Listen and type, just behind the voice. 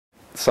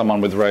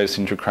someone with raised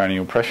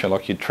intracranial pressure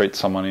like you'd treat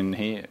someone in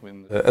here.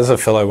 As a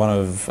fellow, one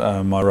of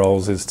my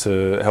roles is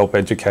to help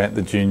educate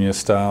the junior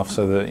staff,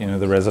 so that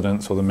the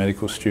residents or the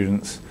medical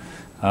students.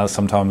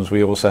 Sometimes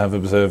we also have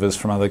observers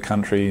from other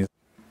countries.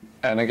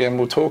 And again,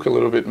 we'll talk a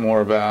little bit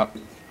more about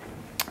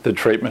the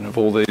treatment of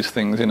all these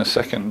things in a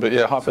second. But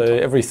yeah, so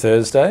every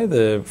Thursday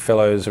the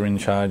fellows are in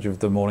charge of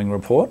the morning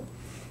report,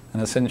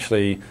 and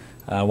essentially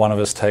one of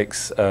us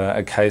takes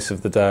a case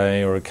of the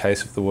day or a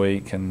case of the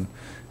week,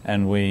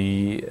 and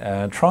we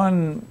try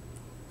and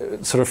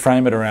sort of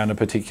frame it around a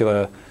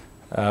particular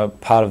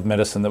part of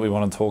medicine that we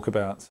want to talk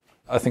about.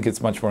 I think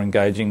it's much more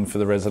engaging for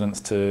the residents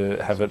to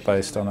have it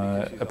based on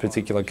a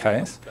particular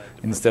case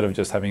instead of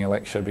just having a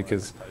lecture,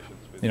 because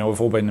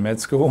we've all been to med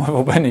school, we've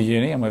all been to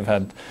uni, and we've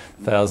had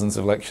thousands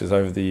of lectures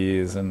over the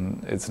years,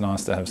 and it's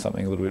nice to have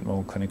something a little bit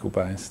more clinical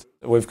based.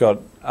 We've got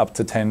up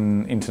to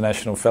 10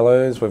 international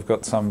fellows. We've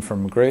got some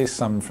from Greece,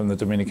 some from the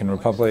Dominican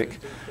Republic,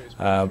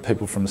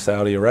 people from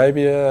Saudi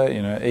Arabia,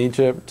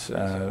 Egypt,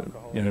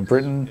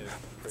 Britain,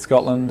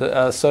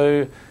 Scotland.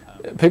 So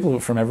people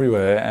from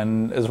everywhere,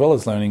 and as well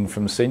as learning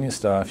from senior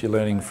staff, you're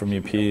learning from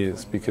your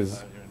peers,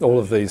 because all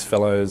of these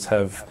fellows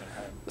have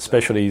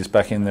specialties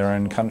back in their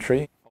own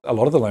country. A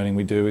lot of the learning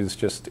we do is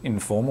just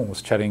informal,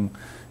 it's chatting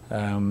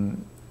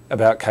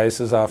about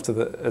cases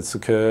after it's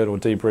occurred, or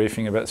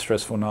debriefing about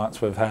stressful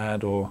nights we've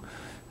had, or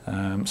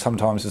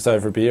sometimes just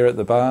over a beer at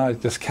the bar,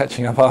 just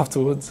catching up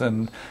afterwards.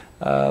 And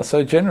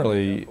so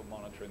generally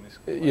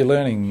you're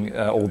learning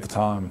all the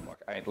time.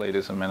 Like 8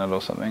 litres a minute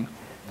or something.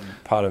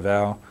 Part of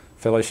our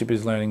fellowship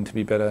is learning to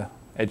be better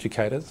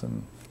educators,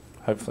 and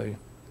hopefully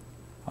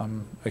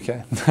I'm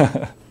okay.